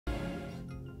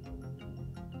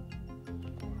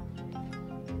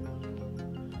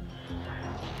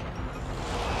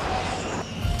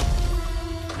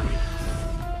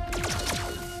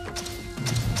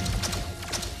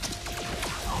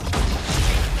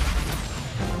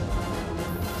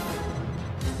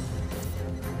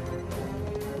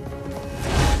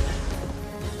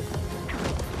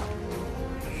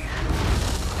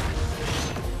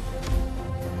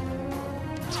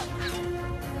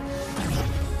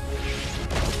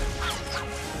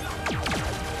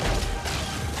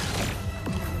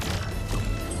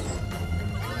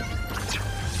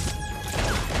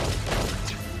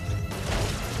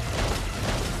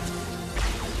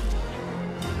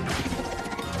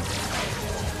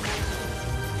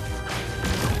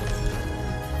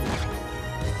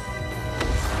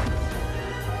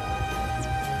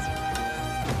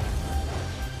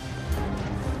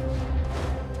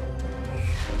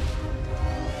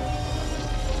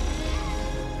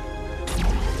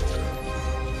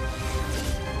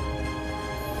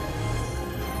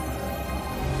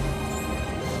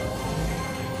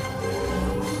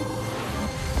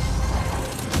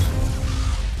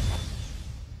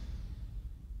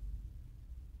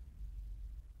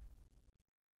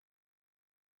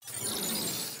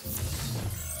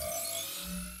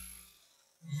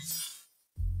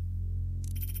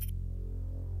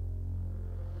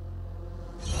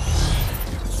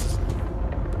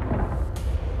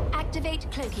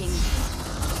Activate cloaking.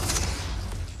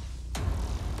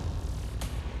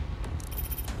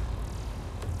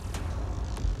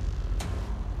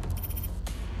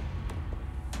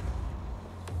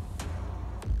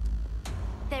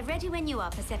 They're ready when you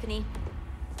are, Persephone.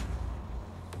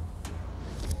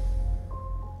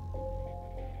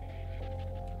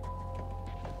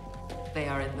 They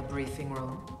are in the briefing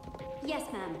room? Yes,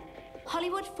 ma'am.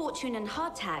 Hollywood, Fortune, and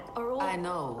Hardtag are all... I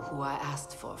know who I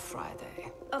asked for Friday.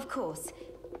 Of course.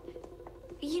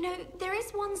 You know, there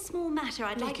is one small matter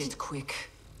I'd like to... Make it quick.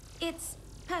 It's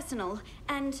personal,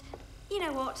 and you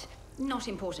know what? Not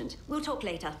important. We'll talk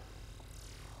later.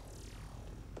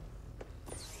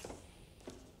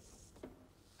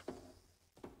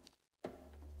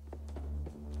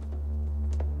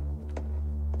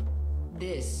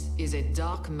 This is a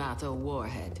dark matter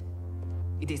warhead.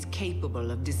 It is capable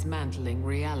of dismantling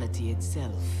reality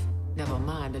itself. Never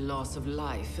mind the loss of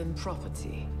life and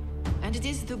property. And it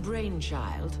is the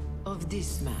brainchild of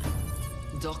this man,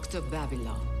 Dr.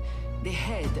 Babylon, the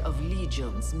head of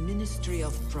Legion's Ministry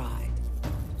of Pride.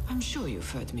 I'm sure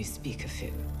you've heard me speak of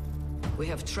him. We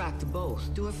have tracked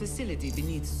both to a facility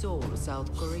beneath Seoul,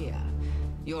 South Korea.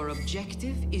 Your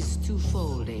objective is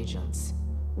twofold, agents.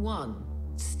 1,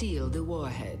 steal the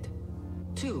warhead.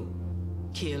 2,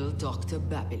 kill Dr.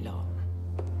 Babylon.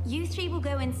 You three will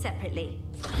go in separately.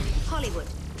 Hollywood,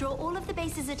 draw all of the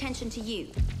base's attention to you.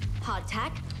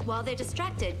 Hardtag, while they're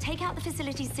distracted, take out the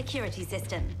facility's security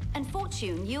system. And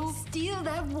Fortune, you'll steal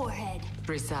that warhead.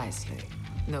 Precisely.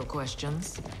 No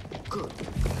questions? Good.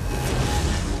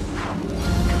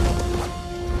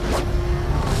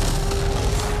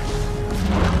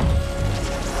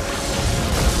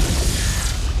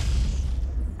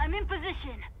 I'm in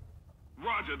position.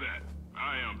 Roger that.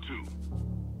 I am too.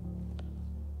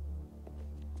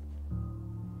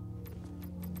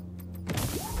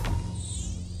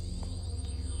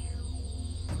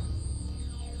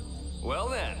 Well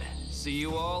then, see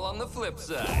you all on the flip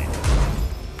side.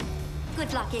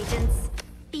 Good luck, agents.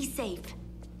 Be safe.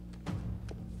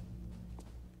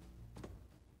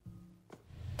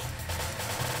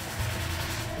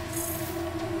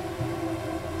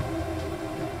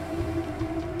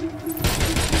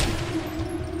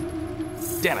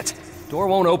 Damn it, door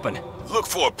won't open. Look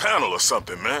for a panel or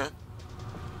something, man.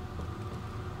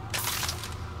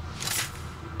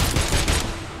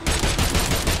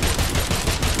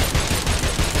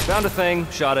 Found a thing,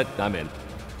 shot it, I'm in.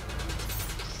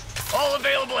 All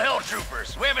available hell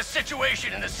troopers. We have a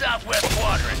situation in the southwest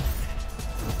quadrant.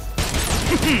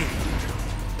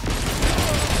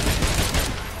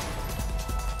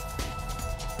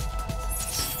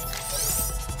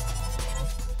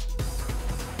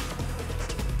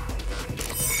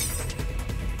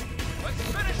 Let's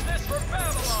finish this for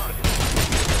Babylon!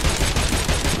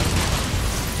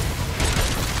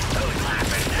 Who's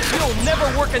laughing now? You'll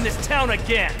never work in this town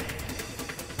again!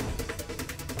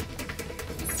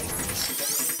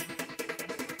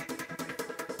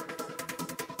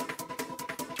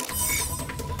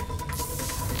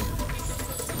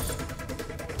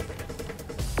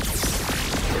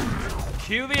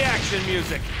 Cue the action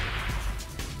music.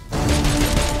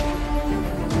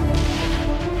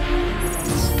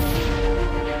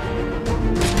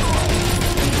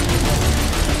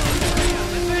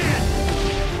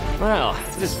 Well,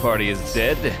 this party is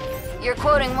dead. You're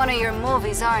quoting one of your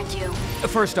movies, aren't you?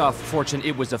 First off, Fortune,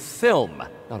 it was a film,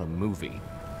 not a movie.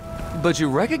 But you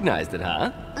recognized it,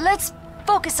 huh? Let's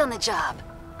focus on the job.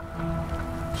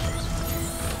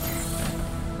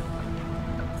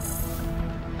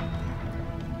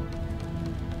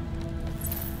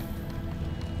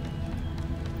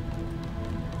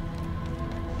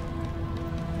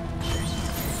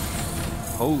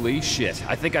 Holy shit,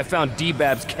 I think I found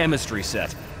D-Bab's chemistry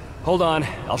set. Hold on,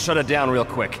 I'll shut it down real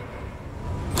quick.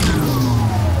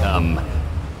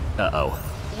 Uh-oh.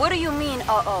 What do you mean,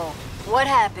 uh-oh? What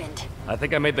happened? I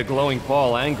think I made the glowing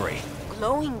ball angry.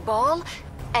 Glowing ball?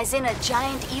 As in a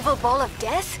giant evil ball of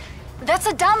death? That's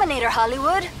a Dominator,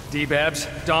 Hollywood. D-Babs,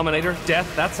 Dominator,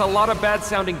 Death, that's a lot of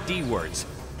bad-sounding D-words.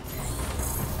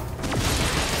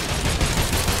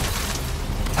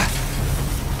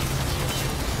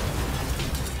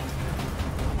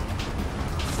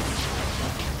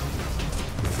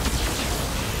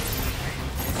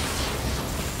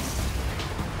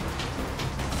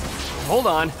 Hold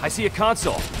on, I see a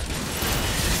console.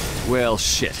 Well,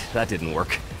 shit, that didn't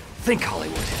work. Think,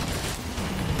 Hollywood.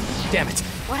 Damn it.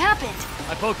 What happened?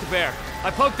 I poked the bear.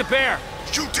 I poked the bear!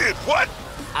 You did what?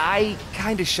 I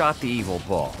kinda shot the evil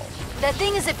ball. That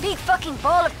thing is a big fucking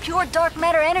ball of pure dark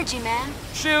matter energy, man.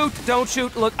 Shoot, don't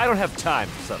shoot. Look, I don't have time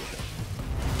to settle it.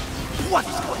 What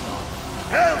is going on?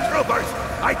 Hell troopers,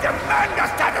 I demand a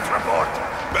status report!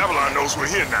 Babylon knows we're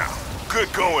here now.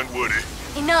 Good going, Woody.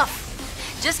 Enough.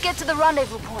 Just get to the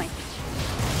rendezvous point.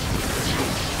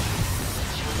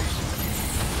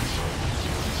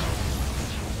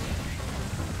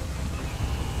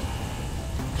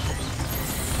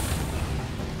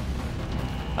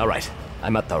 All right,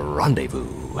 I'm at the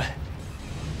rendezvous.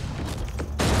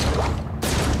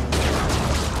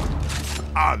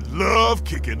 I love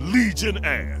kicking Legion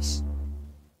ass.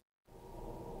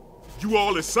 You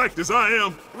all as psyched as I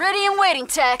am? Ready and waiting,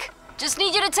 Tech. Just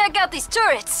need you to take out these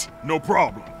turrets. No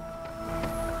problem.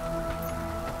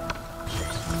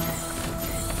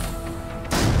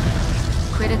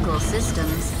 Critical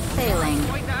systems failing.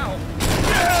 Right now.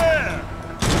 Yeah!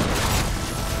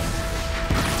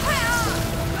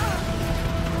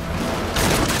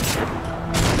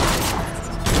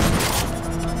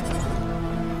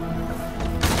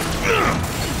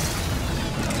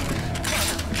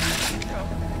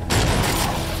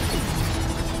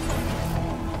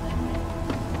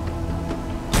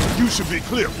 You should be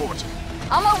clear, Fortune.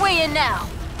 On my way in now.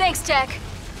 Thanks, Tech.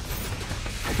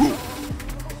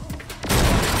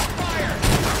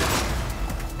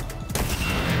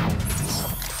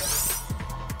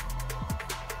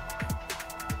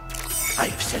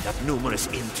 I've set up numerous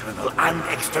internal and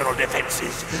external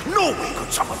defenses. No way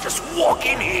could someone just walk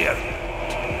in here!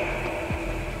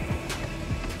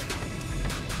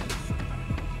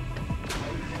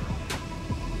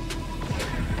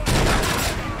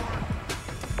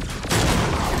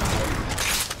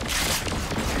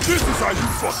 This is how you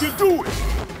fucking do it!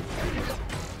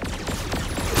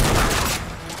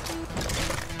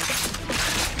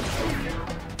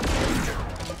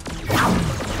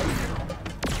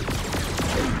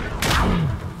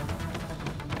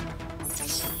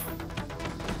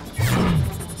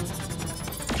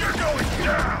 You're going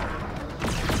down!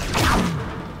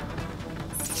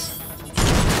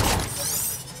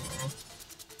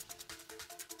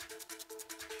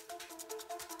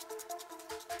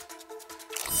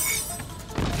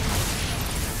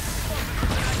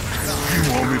 You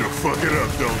want me to fuck it up,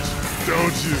 don't you?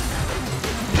 Don't you?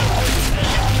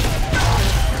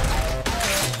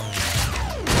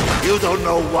 You don't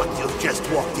know what you've just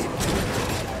walked into,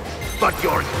 but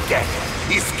your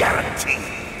death is guaranteed.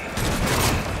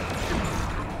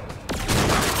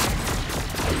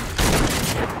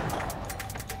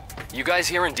 You guys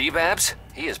hearing D-Babs?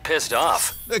 He is pissed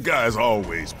off. That guy's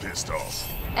always pissed off.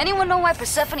 Anyone know why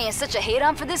Persephone has such a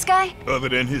hate-on for this guy? Other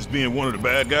than his being one of the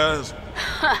bad guys?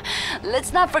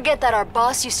 Let's not forget that our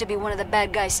boss used to be one of the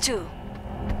bad guys, too.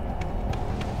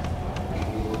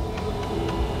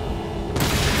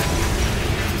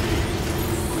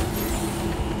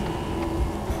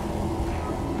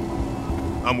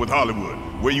 I'm with Hollywood.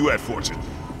 Where you at, Fortune?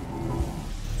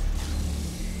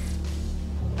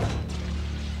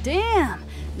 Damn!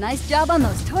 Nice job on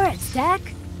those turrets, Dak.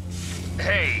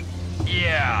 Hey,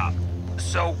 yeah.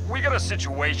 So, we got a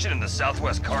situation in the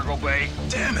Southwest Cargo Bay.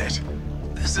 Damn it!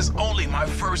 This is only my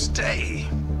first day.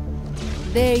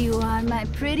 There you are, my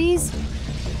pretties.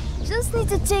 Just need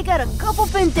to take out a couple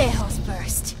pendejos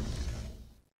first.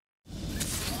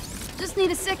 Just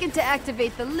need a second to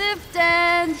activate the lift,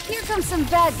 and here come some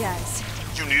bad guys.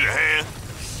 You need a hand?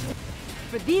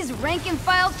 For these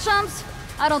rank-and-file chumps?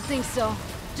 I don't think so.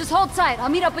 Just hold tight, I'll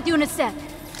meet up with you in a sec.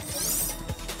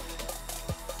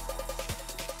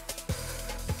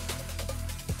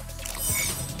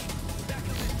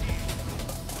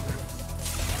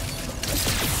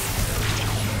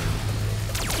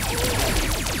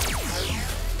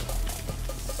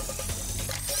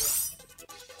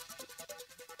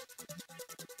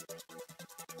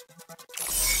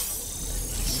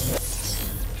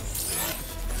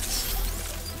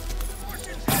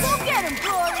 Go get him,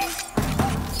 Glory!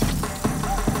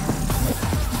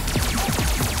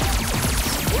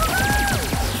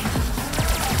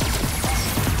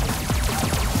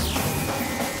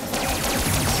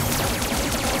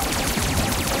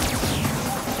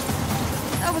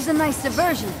 That was a nice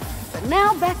diversion, but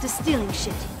now back to stealing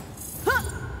shit. Huh!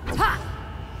 Ha!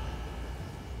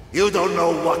 You don't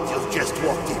know what you've just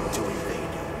walked into,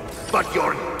 Invader, but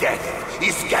your death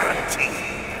is guaranteed.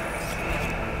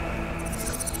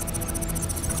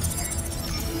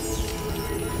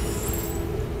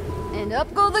 And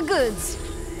up go the goods.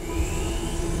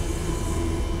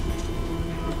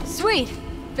 Sweet!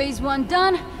 Phase 1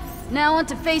 done. Now on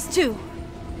to Phase 2.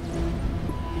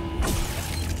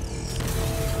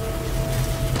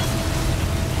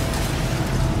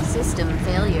 System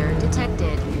failure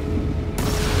detected.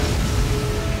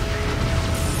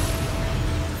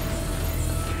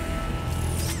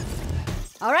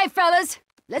 All right, fellas.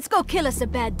 Let's go kill us a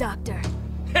bad doctor.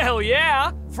 Hell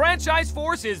yeah! Franchise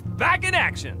Force is back in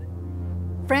action!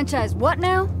 Franchise what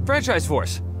now? Franchise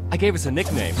Force. I gave us a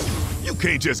nickname. You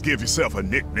can't just give yourself a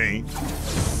nickname.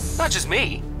 Not just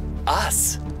me.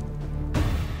 Us.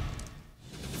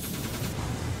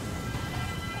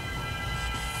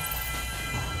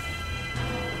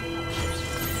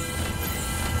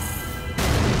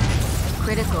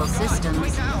 Critical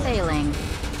systems failing.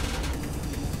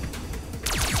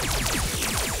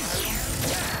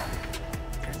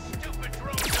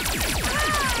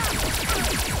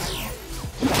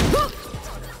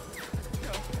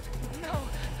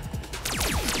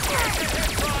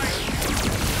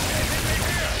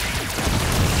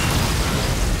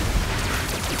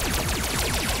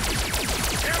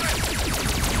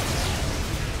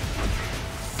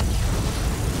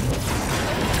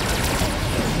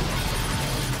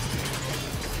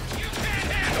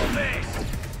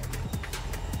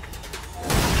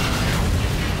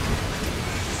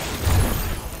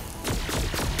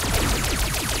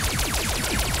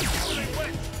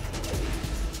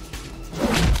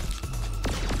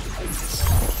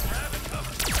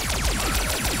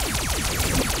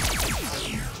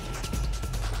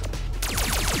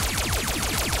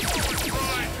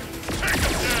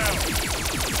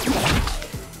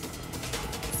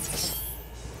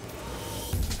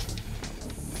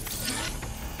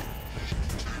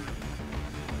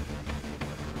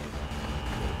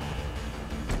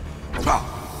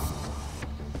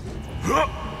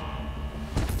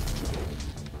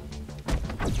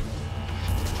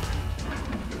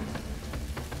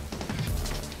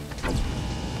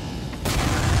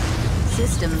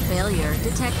 System failure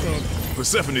detected.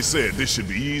 Persephone said this should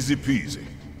be easy peasy.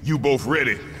 You both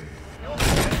ready?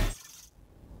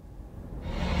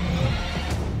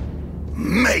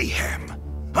 Mayhem!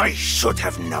 I should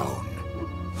have known.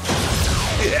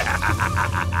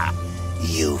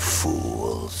 You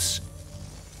fools.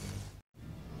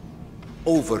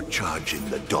 Overcharging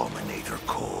the Dominator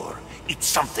core. It's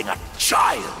something a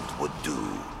child would do.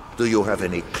 Do you have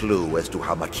any clue as to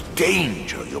how much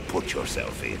danger you put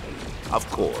yourself in? Of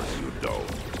course you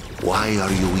don't. Why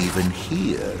are you even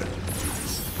here?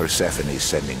 Persephone's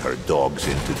sending her dogs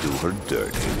in to do her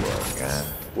dirty work, eh?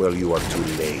 Well, you are too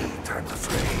late, I'm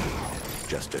afraid.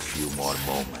 Just a few more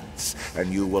moments,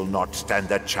 and you will not stand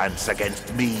a chance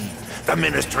against me, the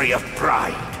Ministry of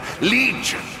Pride,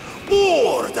 Legion,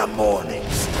 or the Morning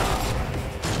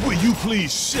Star. Will you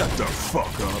please shut the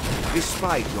fuck up?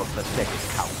 Despite your pathetic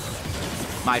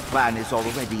counter, my plan is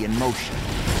already in motion.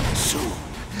 Soon,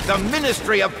 the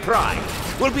Ministry of Pride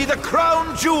will be the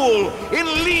crown jewel in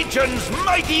Legion's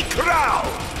mighty crown!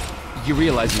 You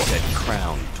realize you said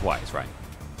crown twice, right?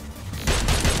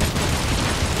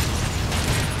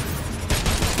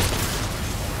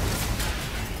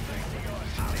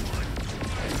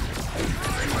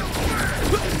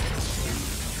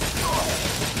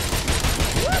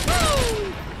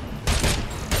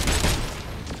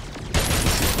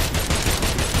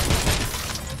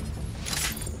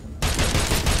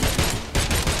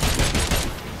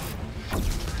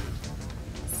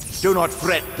 Do not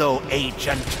fret, though,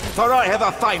 Agent, for I have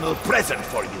a final present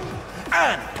for you,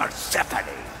 and Persephone.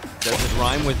 Does it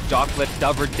rhyme with Docklet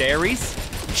Dover Dairies?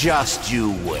 Just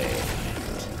you wait.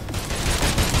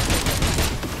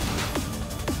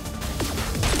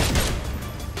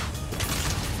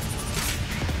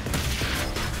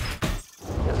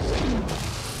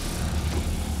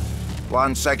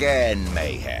 Once again,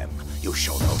 Mayhem, you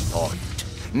show no thought,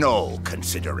 no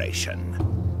consideration.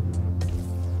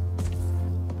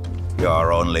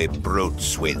 You're only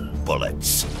brutes with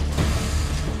bullets.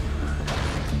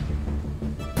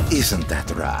 Isn't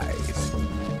that right?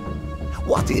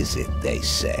 What is it they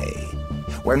say?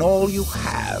 When all you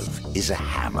have is a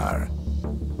hammer.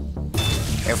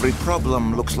 Every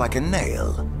problem looks like a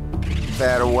nail.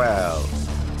 Farewell,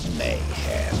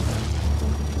 Mayhem.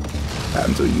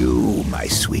 And to you, my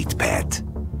sweet pet,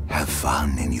 have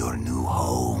fun in your new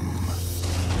home.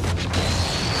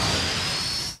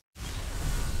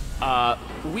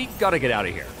 We gotta get out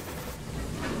of here.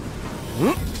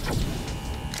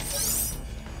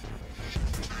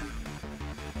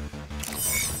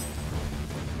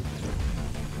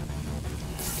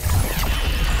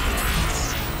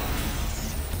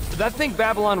 That thing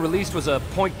Babylon released was a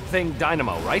point-thing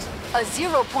dynamo, right? A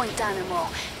 0-point dynamo.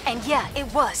 And yeah,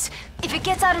 it was. If it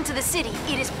gets out into the city,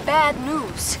 it is bad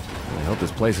news. I hope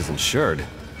this place is insured.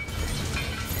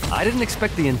 I didn't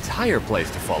expect the entire place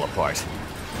to fall apart.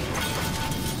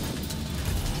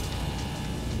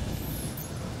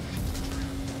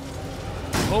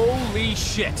 Holy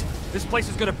shit! This place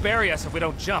is gonna bury us if we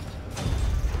don't jump.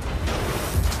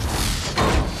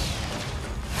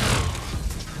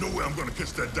 I'm gonna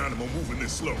catch that dynamo moving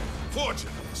this slow. Fortune,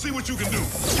 see what you can do.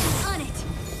 On it.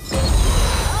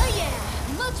 Oh yeah,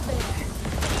 much better.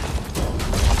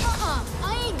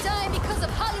 I ain't dying because of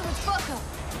Hollywood's fuck up.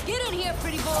 Get in here,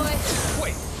 pretty boy.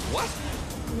 Wait, what?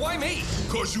 Why me?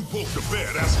 Cause you poked the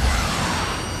bear, that's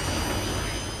why.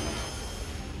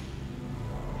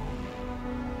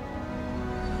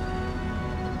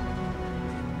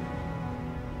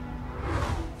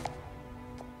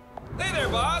 Hey there,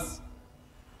 boss!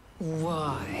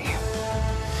 Why?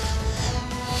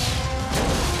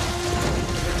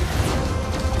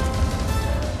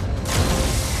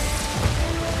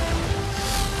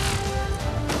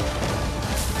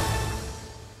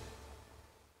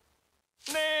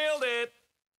 Nailed it!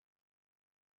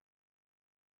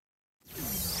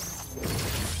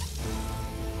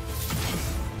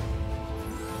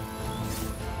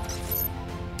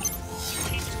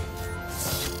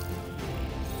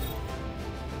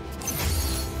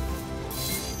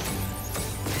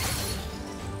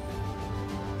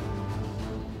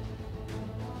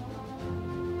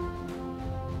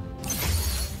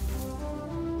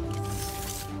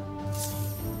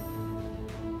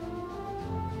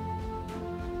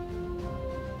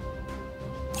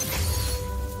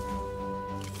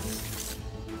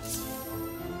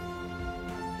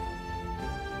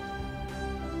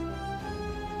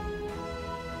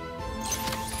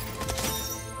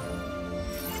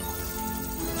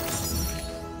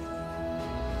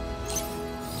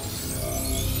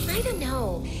 I don't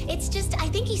know. It's just, I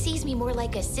think he sees me more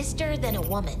like a sister than a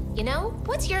woman, you know?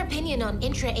 What's your opinion on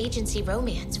intra-agency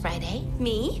romance, Friday?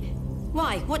 Me?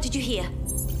 Why? What did you hear?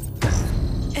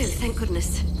 Oh, thank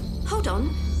goodness. Hold on.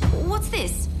 What's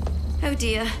this? Oh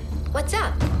dear. What's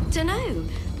up? Dunno.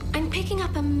 I'm picking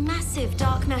up a massive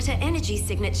dark matter energy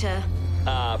signature.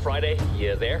 Friday,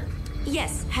 you there?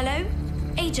 Yes, hello?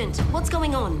 Agent, what's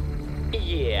going on?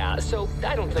 Yeah, so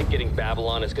I don't think getting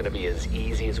Babylon is gonna be as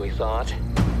easy as we thought.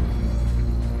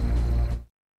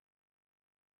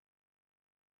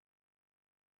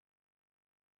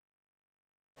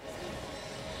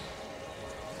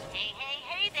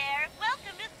 Hey there.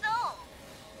 Welcome to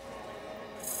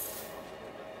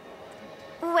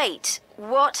Soul. Wait,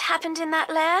 what happened in that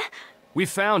lair? We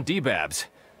found D-Babs,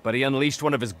 but he unleashed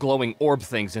one of his glowing orb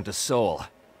things into Soul.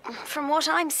 From what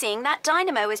I'm seeing, that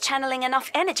dynamo is channeling enough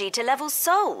energy to level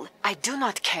Soul. I do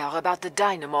not care about the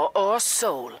dynamo or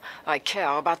Soul. I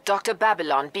care about Dr.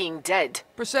 Babylon being dead.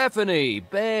 Persephone,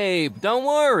 babe, don't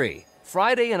worry.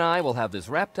 Friday and I will have this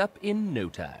wrapped up in no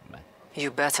time.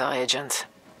 You better, Agent.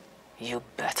 You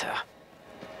better.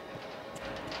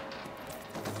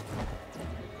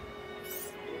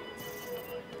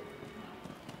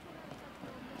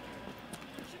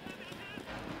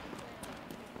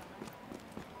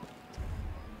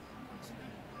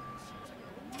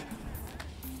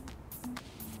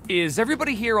 Is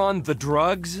everybody here on the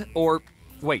drugs? Or,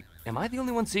 wait, am I the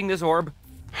only one seeing this orb?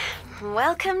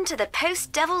 Welcome to the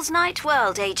post-Devil's Night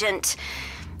world, Agent.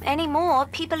 Any more,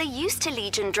 people are used to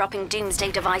Legion dropping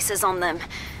doomsday devices on them.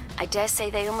 I dare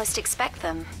say they almost expect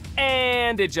them.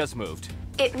 And it just moved.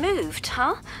 It moved,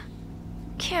 huh?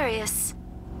 Curious.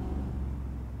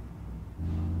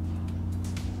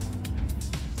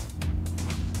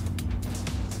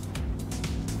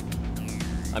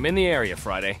 I'm in the area,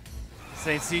 Friday. This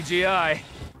ain't CGI.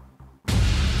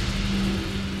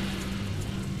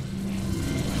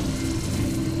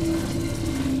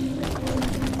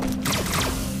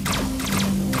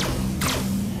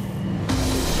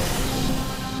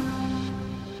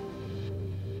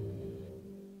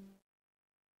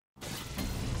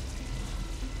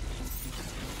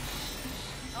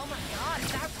 Oh my god,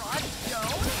 is that Rod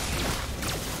Stone?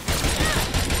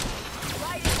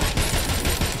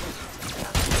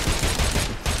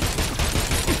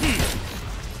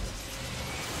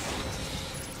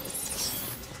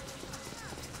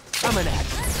 Coming at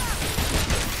you.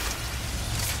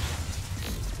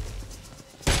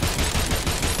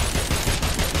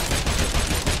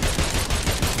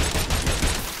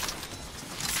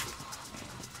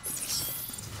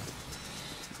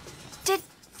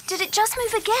 Did it just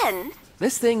move again?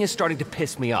 This thing is starting to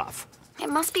piss me off. It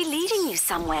must be leading you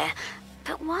somewhere.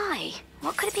 But why?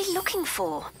 What could it be looking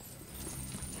for?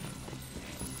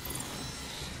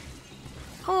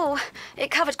 Oh,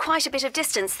 it covered quite a bit of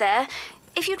distance there.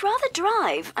 If you'd rather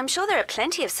drive, I'm sure there are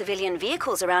plenty of civilian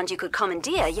vehicles around you could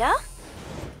commandeer, yeah?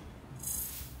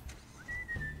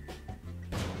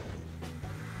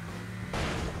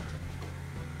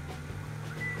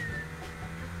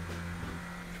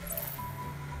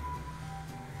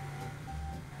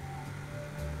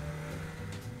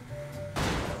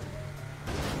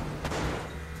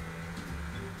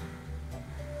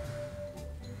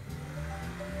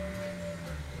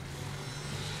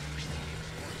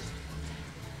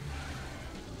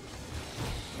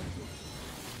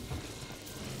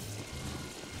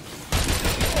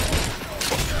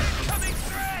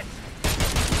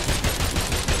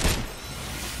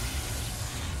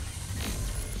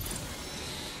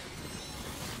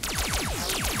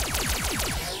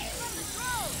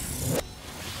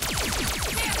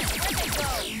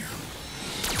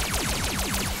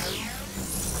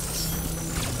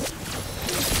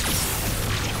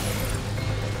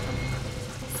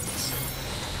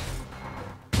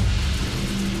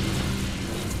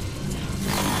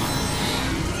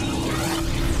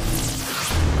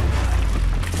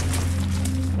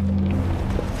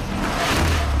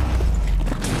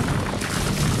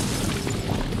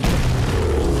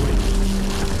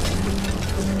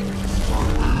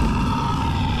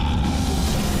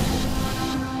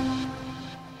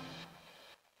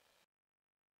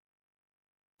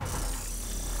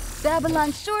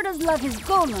 Babylon sure does love his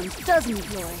golems, doesn't he,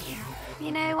 Glory?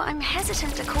 You know, I'm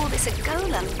hesitant to call this a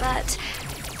golem, but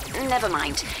never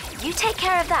mind. You take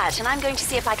care of that, and I'm going to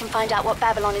see if I can find out what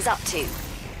Babylon is up to.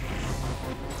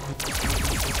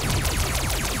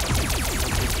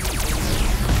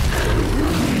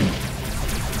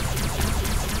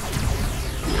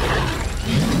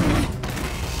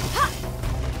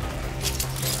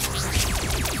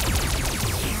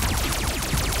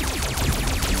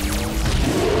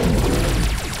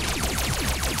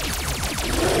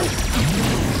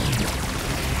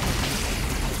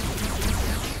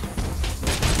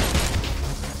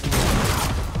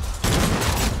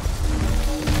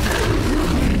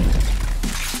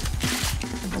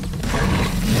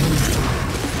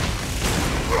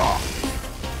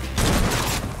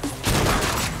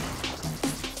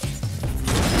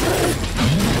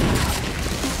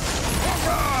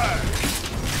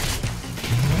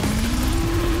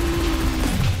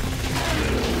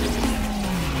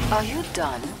 Are you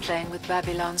done playing with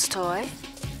Babylon's toy?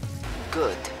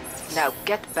 Good. Now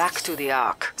get back to the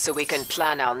Ark so we can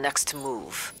plan our next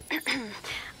move.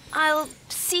 I'll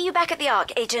see you back at the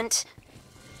Ark, Agent.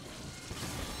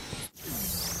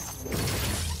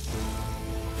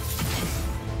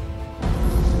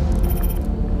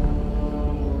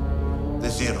 The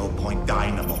 0-point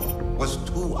dynamo was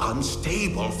too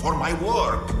unstable for my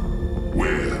work.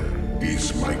 Where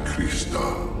is my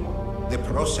crystal? The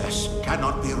process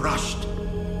cannot be rushed.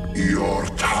 Your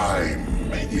time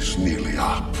is nearly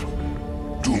up.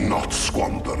 Do not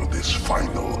squander this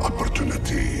final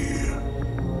opportunity.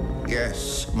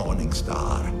 Yes,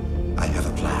 Morningstar. I have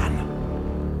a plan.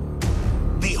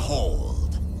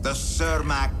 Behold, the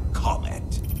Cermak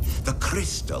Comet. The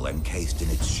crystal encased in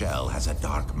its shell has a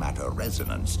dark matter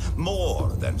resonance, more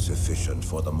than sufficient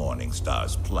for the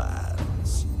Morningstar's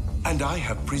plans. And I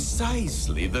have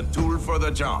precisely the tool for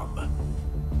the job.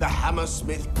 The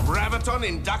Hammersmith Graviton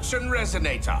Induction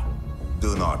Resonator.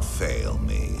 Do not fail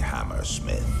me,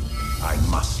 Hammersmith. I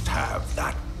must have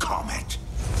that comet.